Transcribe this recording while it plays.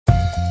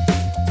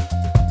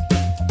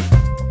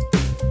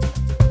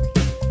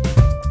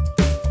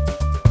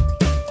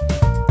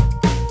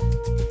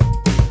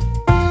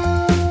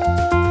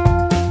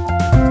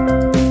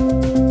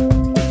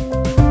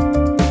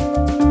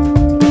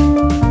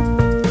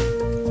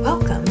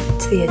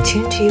the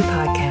Attune to You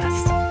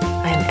podcast.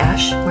 I am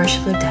Ash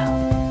Marshall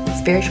Odell,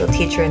 spiritual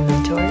teacher and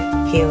mentor,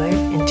 healer,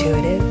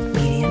 intuitive,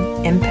 medium,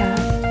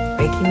 empath,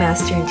 Reiki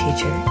master and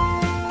teacher,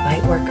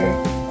 light worker,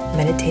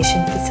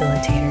 meditation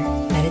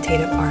facilitator,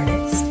 meditative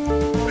artist,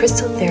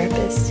 crystal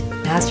therapist,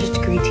 master's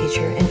degree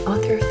teacher, and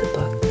author of the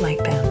book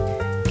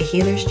Lightbound, A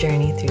Healer's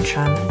Journey Through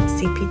Trauma,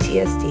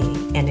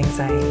 CPTSD, and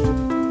Anxiety.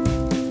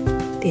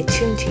 The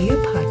Attune to You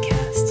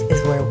podcast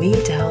is where we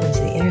delve into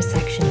the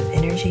intersection of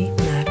energy,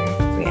 matter,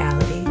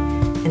 reality,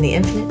 and the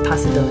infinite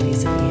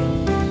possibilities of you.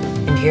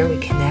 And here we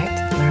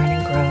connect, learn,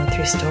 and grow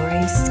through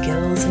stories,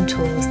 skills, and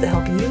tools that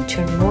help you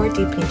turn more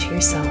deeply into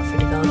yourself for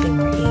developing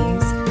more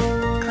ease,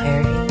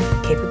 clarity,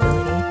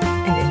 capability,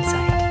 and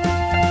insight.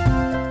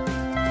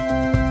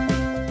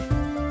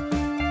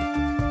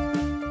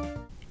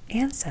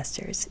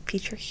 Ancestors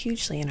feature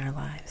hugely in our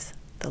lives.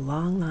 The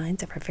long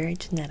lines of our very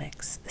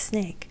genetics, the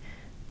snake,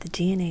 the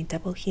DNA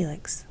double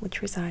helix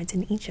which resides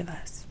in each of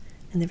us,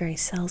 and the very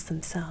cells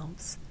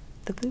themselves,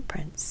 the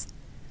blueprints.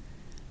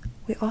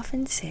 We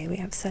often say we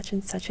have such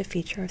and such a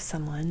feature of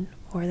someone,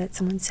 or that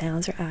someone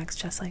sounds or acts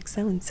just like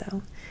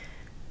so-and-so.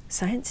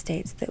 Science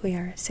states that we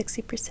are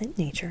 60%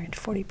 nature and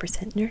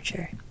 40%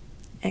 nurture.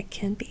 It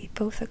can be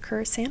both a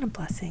curse and a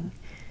blessing.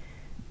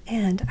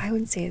 And I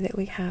would say that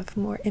we have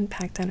more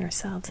impact on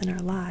ourselves and our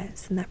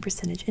lives than that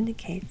percentage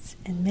indicates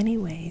in many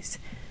ways,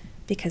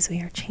 because we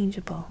are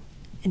changeable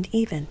and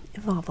even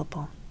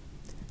evolvable.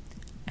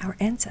 Our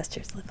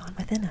ancestors live on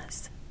within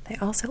us. They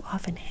also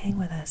often hang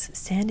with us,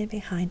 standing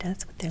behind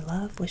us with their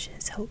love,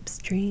 wishes, hopes,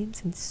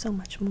 dreams, and so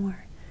much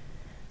more.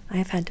 I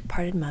have had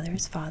departed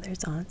mothers,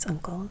 fathers, aunts,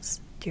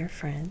 uncles, dear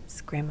friends,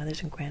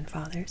 grandmothers, and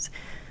grandfathers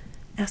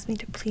ask me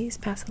to please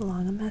pass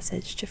along a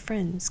message to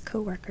friends,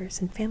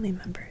 co-workers, and family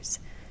members.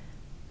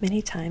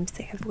 Many times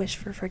they have wished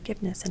for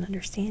forgiveness and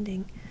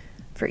understanding,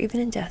 for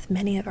even in death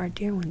many of our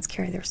dear ones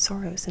carry their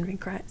sorrows and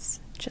regrets,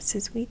 just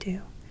as we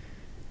do.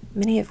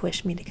 Many have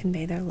wished me to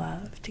convey their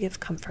love, to give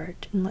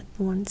comfort, and let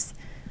the ones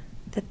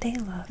that they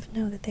love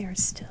know that they are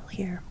still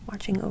here,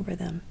 watching over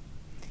them.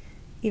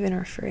 Even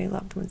our furry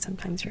loved ones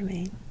sometimes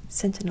remain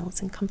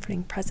sentinels and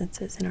comforting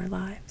presences in our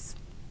lives.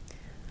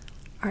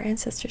 Our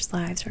ancestors'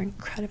 lives are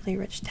incredibly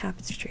rich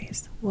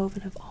tapestries,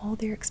 woven of all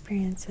their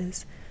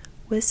experiences,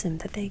 wisdom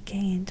that they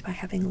gained by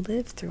having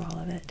lived through all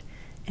of it,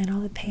 and all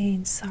the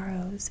pains,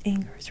 sorrows,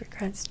 angers,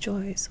 regrets,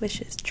 joys,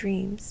 wishes,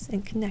 dreams,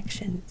 and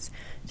connections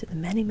to the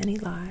many, many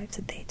lives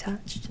that they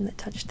touched and that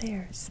touched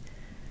theirs.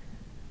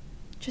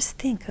 Just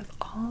think of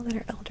all that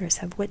our elders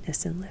have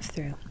witnessed and lived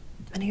through.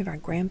 Many of our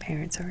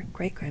grandparents or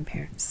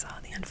great-grandparents saw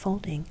the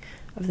unfolding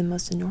of the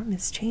most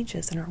enormous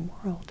changes in our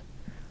world.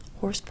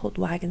 Horse-pulled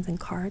wagons and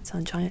carts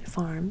on giant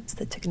farms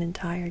that took an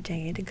entire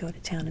day to go to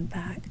town and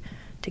back,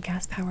 to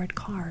gas-powered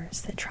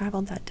cars that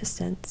traveled that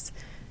distance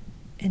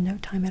in no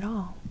time at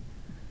all.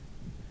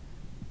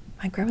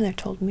 My grandmother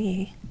told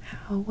me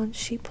how once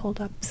she pulled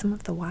up some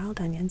of the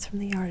wild onions from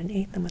the yard and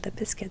ate them with a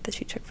biscuit that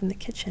she took from the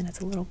kitchen as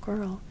a little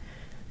girl.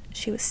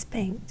 She was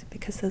spanked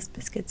because those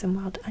biscuits and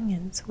wild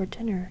onions were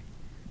dinner.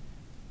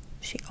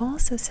 She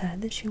also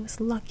said that she was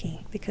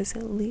lucky because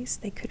at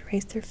least they could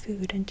raise their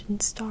food and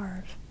didn't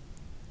starve.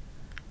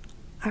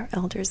 Our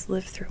elders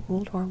lived through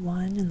World War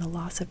I and the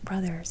loss of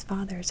brothers,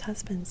 fathers,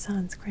 husbands,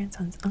 sons,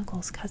 grandsons,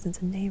 uncles,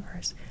 cousins, and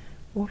neighbors.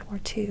 World War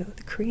II,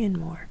 the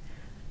Korean War,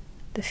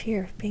 the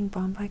fear of being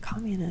bombed by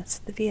communists,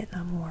 the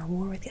Vietnam War,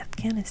 war with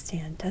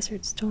Afghanistan,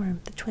 Desert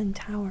Storm, the Twin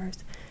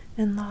Towers,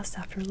 and loss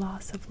after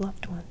loss of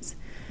loved ones.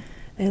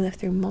 They lived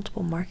through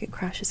multiple market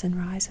crashes and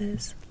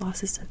rises,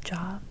 losses of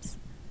jobs,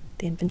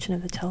 the invention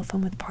of the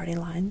telephone with party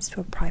lines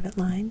to a private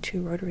line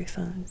to rotary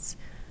phones,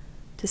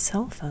 to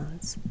cell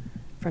phones,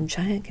 from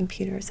giant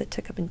computers that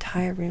took up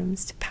entire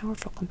rooms to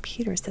powerful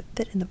computers that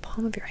fit in the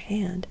palm of your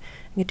hand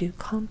and could do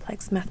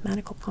complex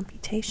mathematical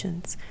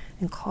computations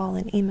and call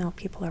and email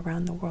people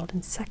around the world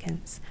in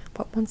seconds,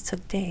 what once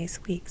took days,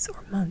 weeks,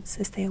 or months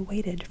as they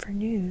awaited for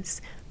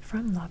news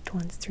from loved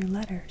ones through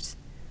letters.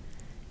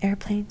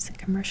 Airplanes and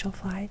commercial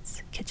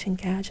flights, kitchen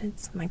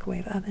gadgets,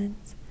 microwave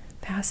ovens,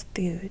 fast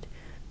food,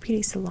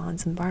 beauty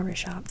salons and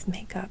barbershops,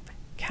 makeup,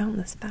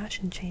 countless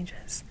fashion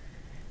changes.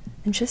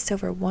 In just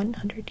over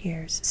 100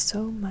 years,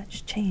 so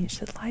much changed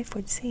that life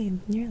would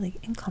seem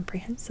nearly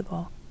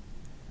incomprehensible.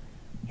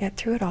 Yet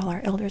through it all,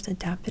 our elders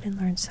adapted and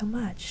learned so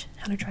much: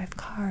 how to drive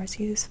cars,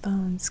 use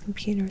phones,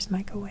 computers,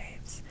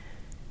 microwaves,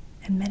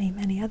 and many,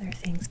 many other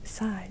things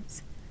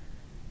besides.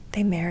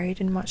 They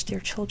married and watched their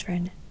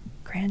children,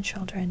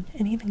 grandchildren,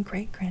 and even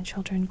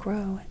great-grandchildren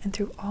grow, and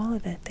through all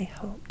of it they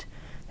hoped.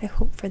 They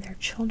hoped for their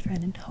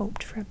children and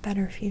hoped for a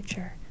better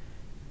future.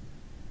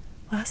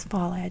 Last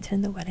fall, I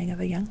attended the wedding of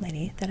a young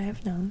lady that I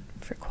have known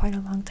for quite a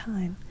long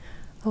time,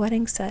 a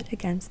wedding set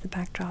against the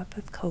backdrop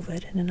of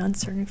COVID and an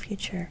uncertain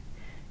future,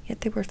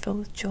 yet they were filled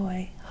with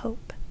joy,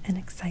 hope, and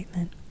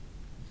excitement.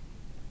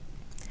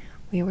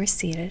 We were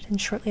seated, and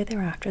shortly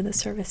thereafter the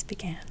service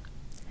began.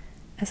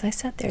 As I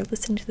sat there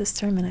listening to the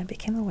sermon, I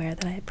became aware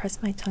that I had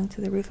pressed my tongue to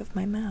the roof of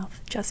my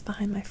mouth, just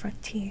behind my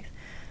front teeth,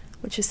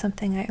 which is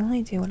something I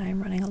only do when I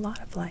am running a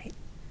lot of light.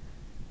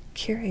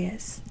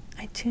 Curious,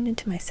 I tuned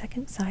into my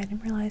second sight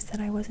and realized that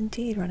I was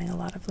indeed running a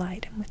lot of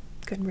light, and with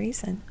good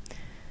reason.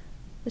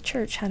 The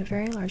church had a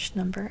very large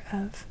number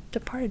of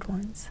departed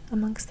ones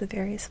amongst the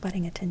various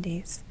wedding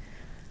attendees.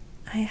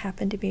 I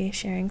happened to be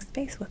sharing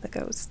space with a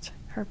ghost,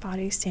 her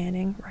body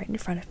standing right in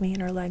front of me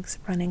and her legs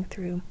running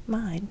through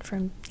mine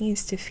from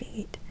knees to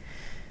feet.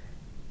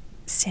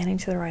 Standing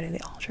to the right of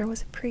the altar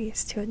was a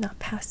priest who had not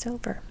passed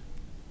over.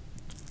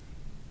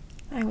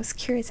 I was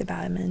curious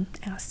about him and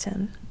asked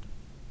him,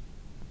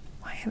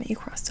 "Why haven't you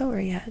crossed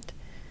over yet?"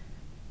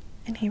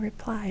 And he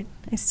replied,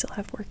 "I still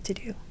have work to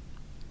do."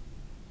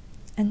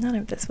 And none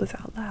of this was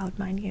out loud,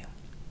 mind you.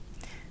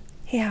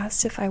 He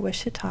asked if I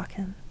wished to talk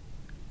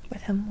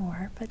with him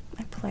more, but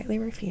I politely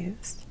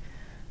refused.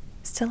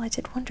 Still, I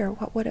did wonder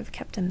what would have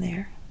kept him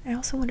there. I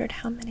also wondered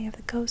how many of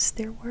the ghosts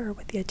there were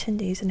with the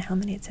attendees and how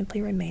many had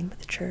simply remained with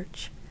the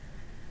church.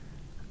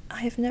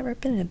 I have never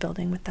been in a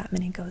building with that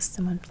many ghosts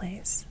in one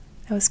place.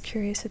 I was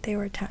curious if they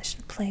were attached to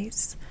the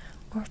place,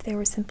 or if they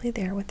were simply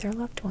there with their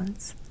loved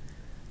ones.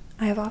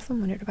 I have often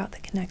wondered about the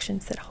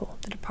connections that hold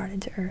the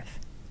departed to earth.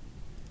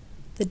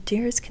 The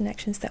dearest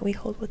connections that we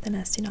hold within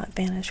us do not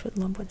vanish when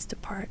loved ones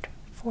depart,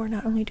 for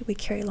not only do we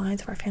carry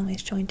lines of our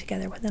families joined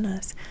together within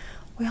us,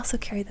 we also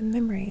carry the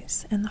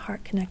memories and the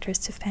heart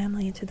connectors to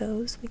family and to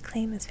those we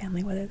claim as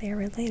family, whether they are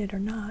related or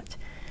not.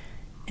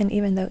 And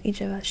even though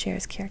each of us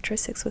shares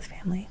characteristics with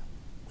family,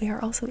 we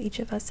are also each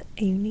of us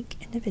a unique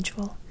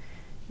individual,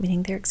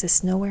 meaning there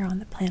exists nowhere on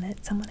the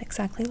planet someone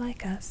exactly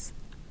like us.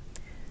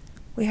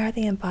 We are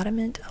the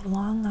embodiment of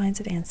long lines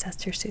of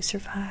ancestors who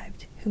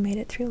survived, who made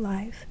it through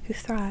life, who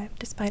thrived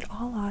despite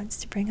all odds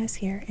to bring us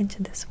here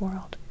into this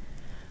world.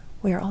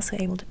 We are also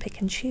able to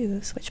pick and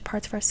choose which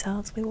parts of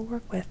ourselves we will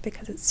work with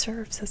because it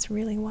serves us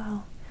really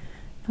well,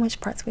 and which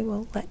parts we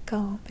will let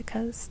go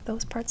because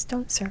those parts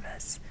don't serve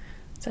us,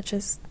 such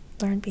as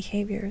learned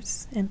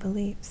behaviors and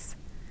beliefs.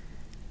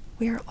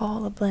 We are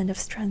all a blend of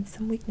strengths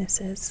and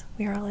weaknesses.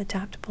 We are all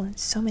adaptable in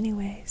so many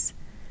ways.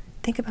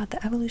 Think about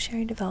the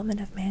evolutionary development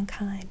of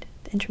mankind,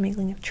 the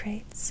intermingling of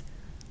traits,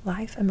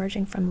 life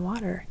emerging from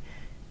water,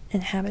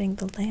 inhabiting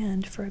the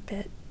land for a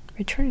bit,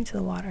 returning to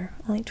the water,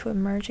 only to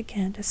emerge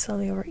again to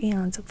slowly over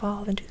eons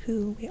evolve into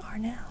who we are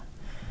now.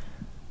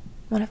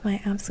 One of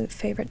my absolute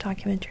favorite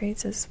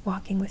documentaries is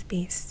Walking with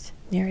Beasts,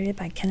 narrated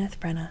by Kenneth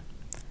Branagh.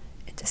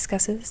 It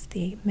discusses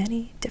the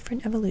many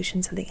different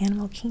evolutions of the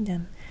animal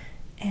kingdom,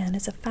 and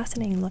is a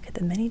fascinating look at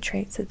the many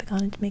traits that have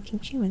gone into making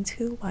humans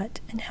who,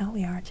 what, and how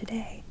we are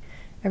today.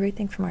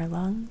 Everything from our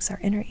lungs, our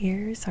inner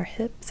ears, our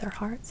hips, our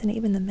hearts, and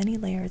even the many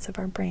layers of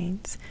our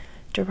brains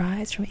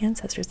derives from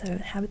ancestors that have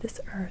inhabited this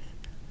earth,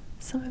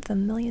 some of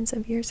them millions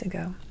of years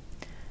ago.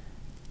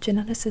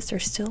 Geneticists are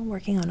still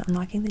working on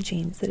unlocking the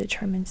genes that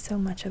determine so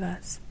much of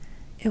us.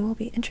 It will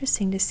be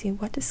interesting to see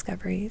what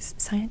discoveries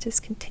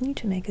scientists continue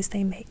to make as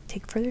they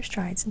take further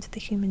strides into the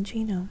human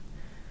genome.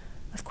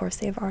 Of course,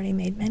 they have already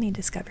made many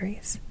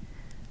discoveries.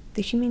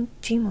 The Human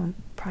Genome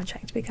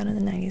Project, begun in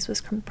the 90s, was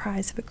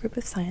comprised of a group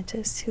of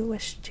scientists who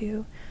wished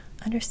to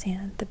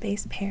understand the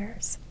base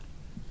pairs.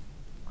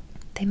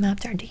 They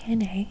mapped our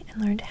DNA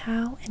and learned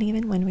how and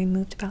even when we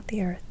moved about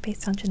the Earth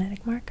based on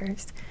genetic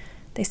markers.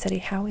 They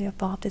studied how we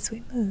evolved as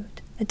we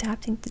moved,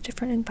 adapting to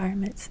different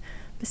environments,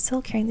 but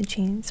still carrying the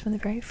genes from the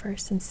very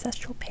first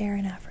ancestral pair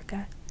in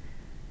Africa.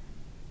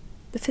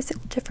 The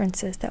physical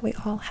differences that we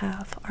all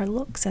have, our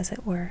looks as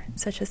it were,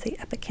 such as the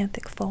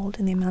epicanthic fold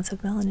and the amounts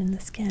of melanin in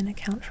the skin,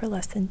 account for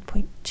less than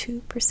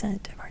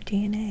 0.2% of our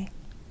DNA.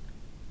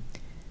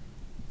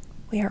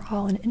 We are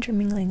all an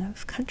intermingling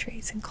of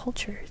countries and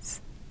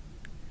cultures,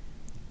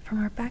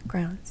 from our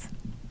backgrounds,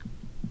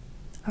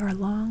 of our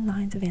long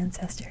lines of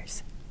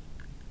ancestors.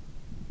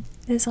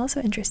 It is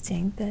also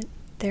interesting that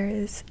there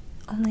is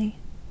only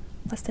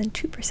less than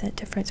 2%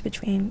 difference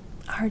between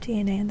our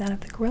DNA and that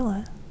of the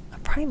gorilla, a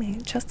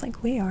primate just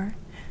like we are.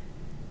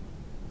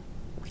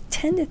 We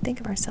tend to think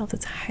of ourselves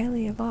as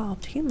highly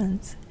evolved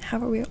humans.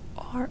 However, we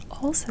are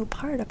also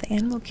part of the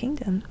animal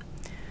kingdom.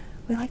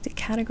 We like to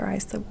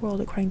categorize the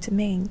world according to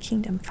main,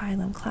 kingdom,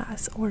 phylum,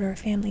 class, order,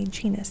 family,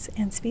 genus,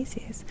 and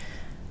species.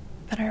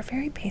 But at our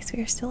very base,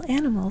 we are still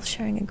animals,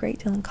 sharing a great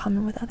deal in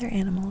common with other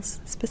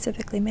animals,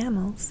 specifically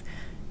mammals.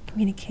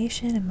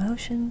 Communication,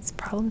 emotions,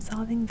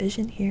 problem-solving,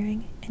 vision,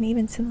 hearing, and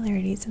even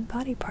similarities in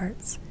body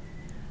parts.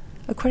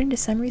 According to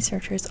some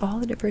researchers, all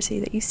the diversity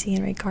that you see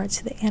in regards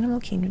to the animal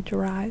kingdom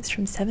derives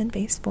from 7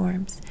 base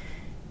forms,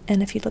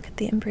 and if you look at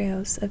the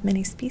embryos of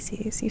many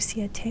species, you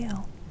see a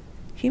tail.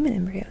 Human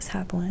embryos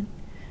have one,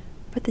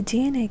 but the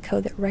DNA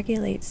code that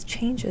regulates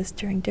changes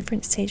during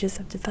different stages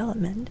of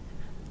development,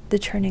 the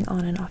turning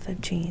on and off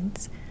of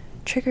genes,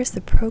 triggers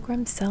the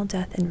programmed cell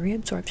death and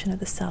reabsorption of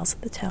the cells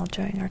of the tail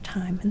during our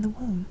time in the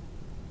womb.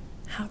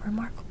 How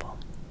remarkable.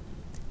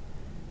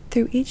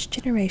 Through each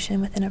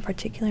generation within a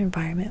particular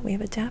environment, we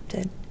have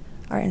adapted.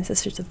 Our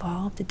ancestors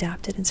evolved,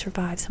 adapted, and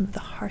survived some of the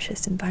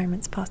harshest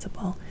environments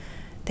possible.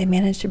 They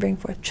managed to bring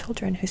forth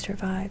children who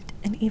survived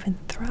and even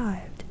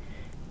thrived.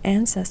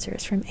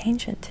 Ancestors from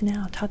ancient to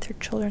now taught their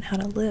children how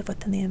to live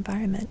within the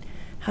environment,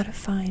 how to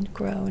find,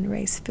 grow, and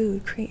raise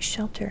food, create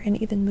shelter,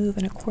 and even move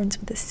in accordance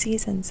with the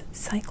seasons,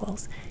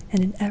 cycles,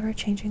 and an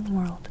ever-changing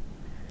world.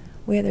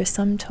 We are the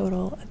sum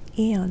total of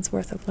eons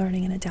worth of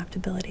learning and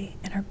adaptability,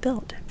 and are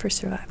built for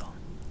survival.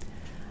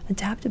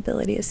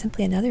 Adaptability is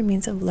simply another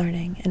means of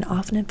learning and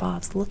often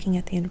involves looking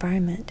at the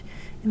environment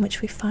in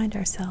which we find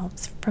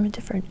ourselves from a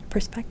different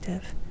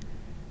perspective.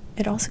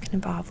 It also can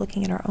involve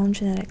looking at our own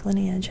genetic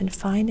lineage and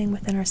finding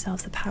within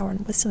ourselves the power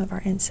and wisdom of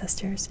our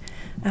ancestors.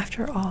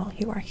 After all,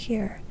 you are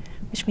here,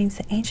 which means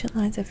the ancient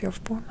lines of your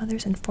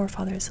foremothers and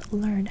forefathers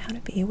learned how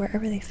to be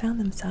wherever they found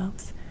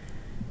themselves.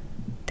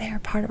 They are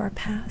part of our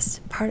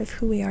past, part of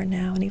who we are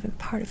now, and even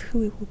part of who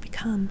we will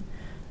become.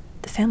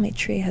 The family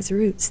tree has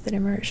roots that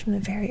emerge from the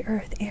very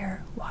earth,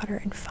 air, water,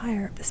 and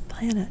fire of this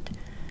planet.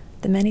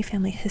 The many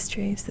family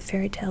histories, the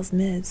fairy tales,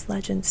 myths,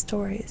 legends,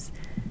 stories,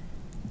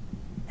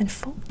 and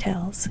folk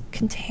tales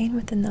contain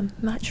within them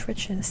much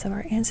richness of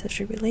our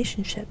ancestry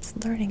relationships,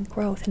 learning,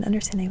 growth, and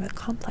understanding of a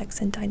complex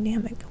and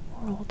dynamic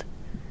world.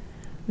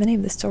 Many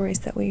of the stories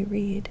that we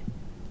read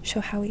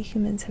show how we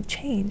humans have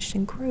changed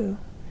and grew,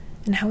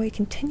 and how we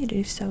continue to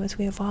do so as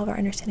we evolve our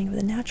understanding of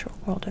the natural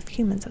world, of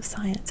humans, of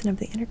science, and of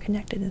the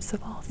interconnectedness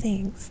of all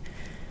things.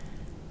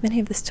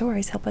 Many of the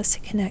stories help us to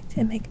connect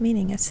and make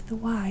meaning as to the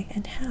why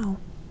and how.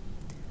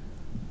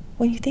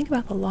 When you think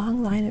about the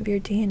long line of your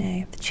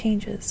DNA, of the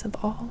changes of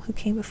all who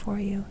came before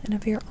you, and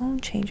of your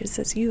own changes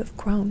as you have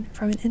grown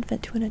from an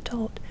infant to an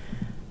adult,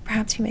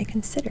 perhaps you may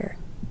consider,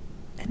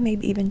 and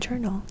maybe even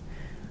journal,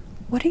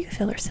 what do you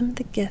feel are some of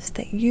the gifts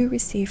that you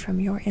received from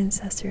your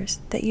ancestors,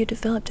 that you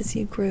developed as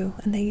you grew,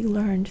 and that you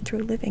learned through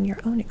living your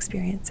own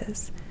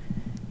experiences?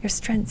 Your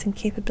strengths and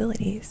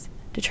capabilities,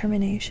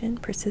 determination,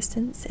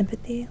 persistence,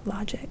 empathy,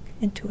 logic,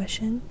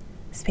 intuition,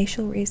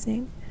 spatial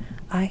reasoning,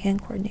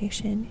 eye-hand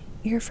coordination,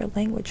 ear for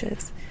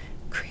languages,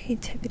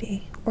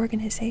 creativity,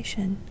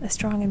 organization, a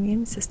strong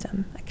immune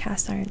system, a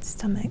cast-iron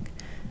stomach,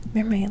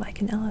 memory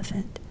like an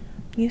elephant,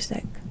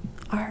 music,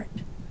 art,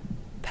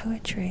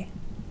 poetry,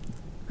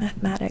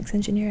 mathematics,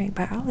 engineering,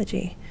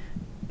 biology,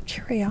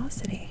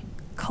 curiosity,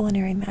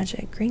 culinary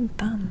magic, green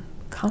thumb,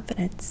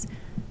 confidence,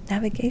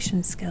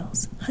 navigation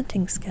skills,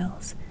 hunting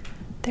skills.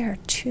 There are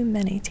too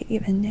many to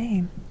even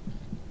name.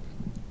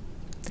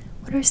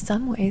 What are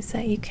some ways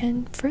that you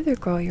can further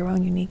grow your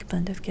own unique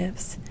blend of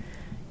gifts?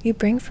 You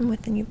bring from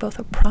within you both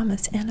a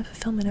promise and a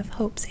fulfillment of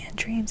hopes and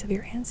dreams of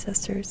your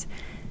ancestors,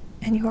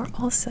 and you are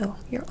also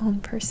your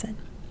own person.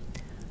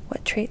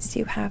 What traits do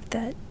you have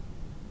that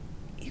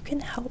you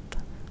can help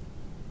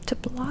to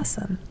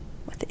blossom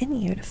within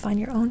you to find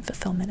your own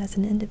fulfillment as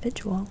an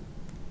individual?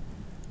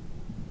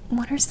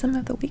 What are some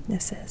of the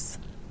weaknesses?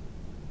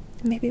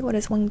 Maybe what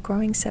is one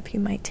growing step you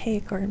might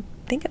take or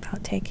think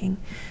about taking,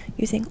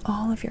 using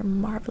all of your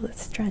marvelous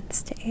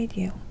strengths to aid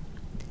you?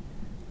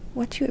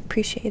 What do you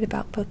appreciate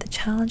about both the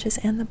challenges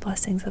and the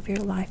blessings of your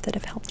life that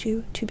have helped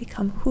you to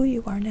become who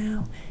you are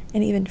now,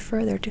 and even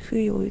further to who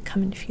you will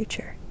become in the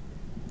future?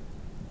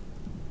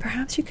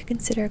 Perhaps you could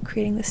consider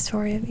creating the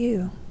story of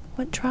you.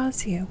 What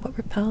draws you? What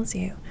repels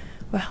you?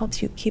 What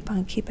helps you keep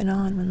on keeping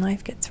on when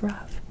life gets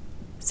rough?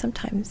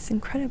 Sometimes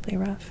incredibly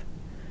rough.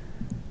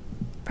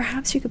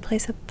 Perhaps you could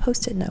place a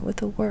post-it note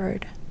with a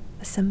word,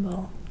 a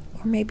symbol,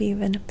 or maybe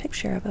even a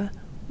picture of a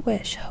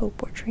wish,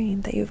 hope, or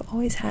dream that you've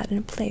always had in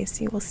a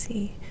place you will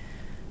see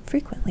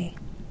frequently.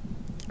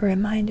 A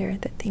reminder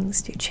that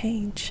things do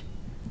change.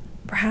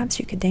 Perhaps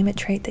you could name a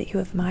trait that you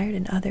admired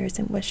in others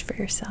and wish for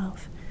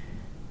yourself.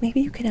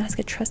 Maybe you can ask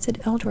a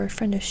trusted elder or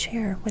friend to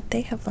share what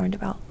they have learned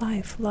about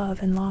life,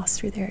 love, and loss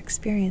through their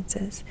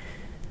experiences.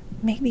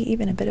 Maybe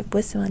even a bit of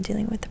wisdom on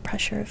dealing with the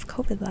pressure of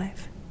COVID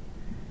life.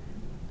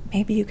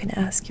 Maybe you can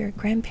ask your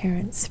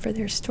grandparents for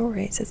their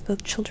stories as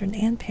both children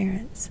and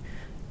parents,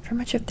 for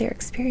much of their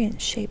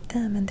experience shaped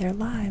them and their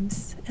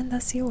lives, and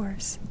thus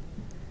yours.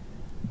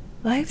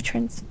 Life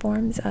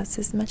transforms us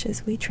as much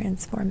as we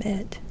transform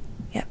it,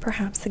 yet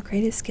perhaps the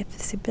greatest gift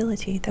is the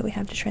ability that we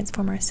have to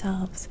transform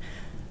ourselves,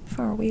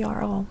 for we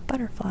are all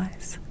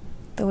butterflies.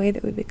 The way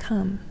that we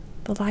become,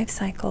 the life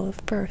cycle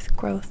of birth,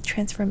 growth,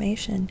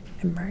 transformation,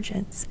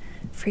 emergence,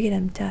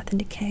 freedom, death, and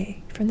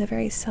decay, from the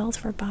very cells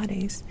of our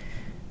bodies,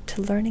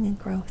 to learning and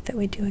growth that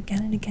we do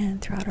again and again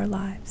throughout our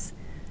lives.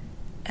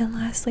 And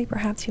lastly,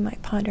 perhaps you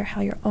might ponder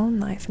how your own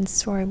life and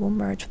story will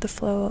merge with the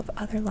flow of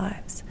other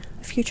lives,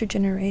 of future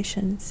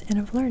generations, and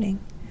of learning.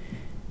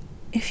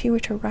 If you were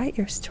to write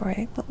your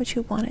story, what would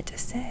you want it to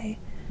say?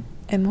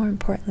 And more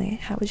importantly,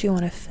 how would you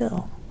want to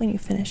feel when you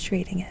finished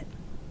reading it?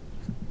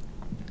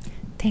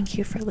 Thank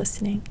you for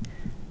listening.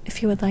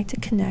 If you would like to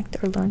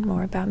connect or learn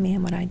more about me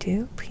and what I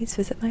do, please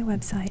visit my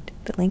website.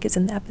 The link is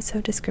in the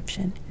episode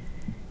description.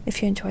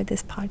 If you enjoyed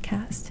this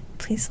podcast,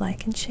 please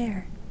like and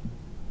share.